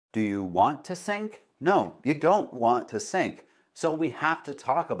Do you want to sink? No, you don't want to sink. So we have to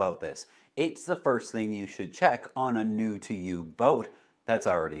talk about this. It's the first thing you should check on a new to you boat that's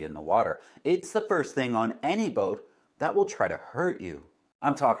already in the water. It's the first thing on any boat that will try to hurt you.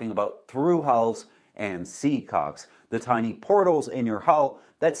 I'm talking about through hulls and seacocks, the tiny portals in your hull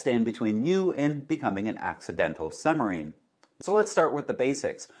that stand between you and becoming an accidental submarine. So let's start with the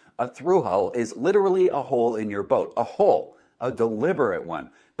basics. A through hull is literally a hole in your boat, a hole, a deliberate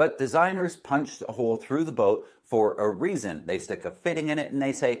one. But designers punched a hole through the boat for a reason. They stick a fitting in it and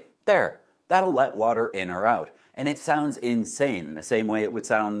they say, there, that'll let water in or out. And it sounds insane, the same way it would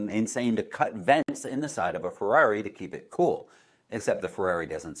sound insane to cut vents in the side of a Ferrari to keep it cool. Except the Ferrari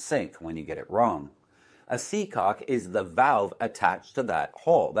doesn't sink when you get it wrong. A seacock is the valve attached to that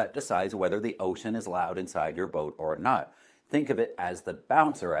hole that decides whether the ocean is allowed inside your boat or not. Think of it as the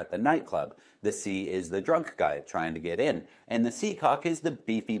bouncer at the nightclub. The sea is the drunk guy trying to get in, and the seacock is the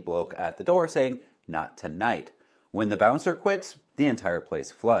beefy bloke at the door saying, not tonight. When the bouncer quits, the entire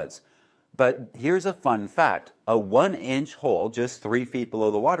place floods. But here's a fun fact. A 1-inch hole just 3 feet below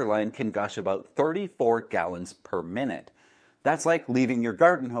the waterline can gush about 34 gallons per minute. That's like leaving your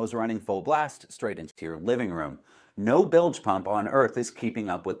garden hose running full blast straight into your living room. No bilge pump on Earth is keeping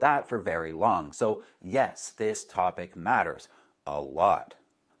up with that for very long. So yes, this topic matters a lot.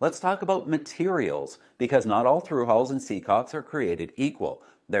 Let's talk about materials, because not all through hulls and seacocks are created equal.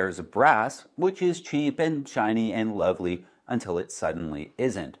 There's brass, which is cheap and shiny and lovely until it suddenly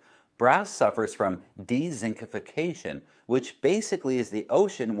isn't. Brass suffers from dezinkification, which basically is the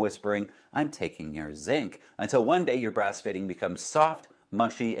ocean whispering, I'm taking your zinc, until one day your brass fitting becomes soft,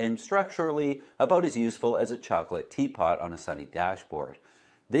 mushy, and structurally about as useful as a chocolate teapot on a sunny dashboard.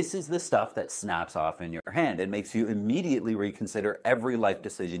 This is the stuff that snaps off in your hand and makes you immediately reconsider every life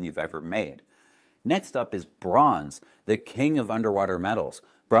decision you've ever made. Next up is bronze, the king of underwater metals.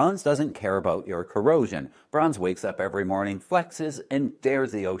 Bronze doesn't care about your corrosion. Bronze wakes up every morning, flexes, and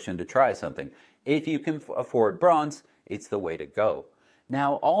dares the ocean to try something. If you can afford bronze, it's the way to go.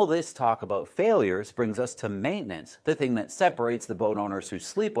 Now, all this talk about failures brings us to maintenance, the thing that separates the boat owners who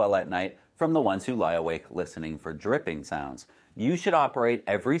sleep well at night from the ones who lie awake listening for dripping sounds. You should operate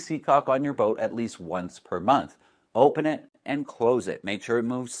every seacock on your boat at least once per month. Open it and close it. Make sure it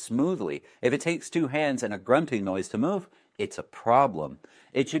moves smoothly. If it takes 2 hands and a grunting noise to move, it's a problem.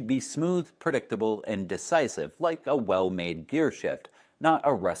 It should be smooth, predictable, and decisive, like a well-made gear shift, not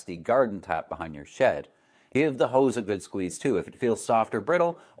a rusty garden tap behind your shed. Give the hose a good squeeze too. If it feels soft or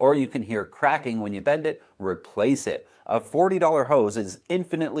brittle, or you can hear cracking when you bend it, replace it. A $40 hose is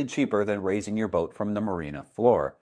infinitely cheaper than raising your boat from the marina floor.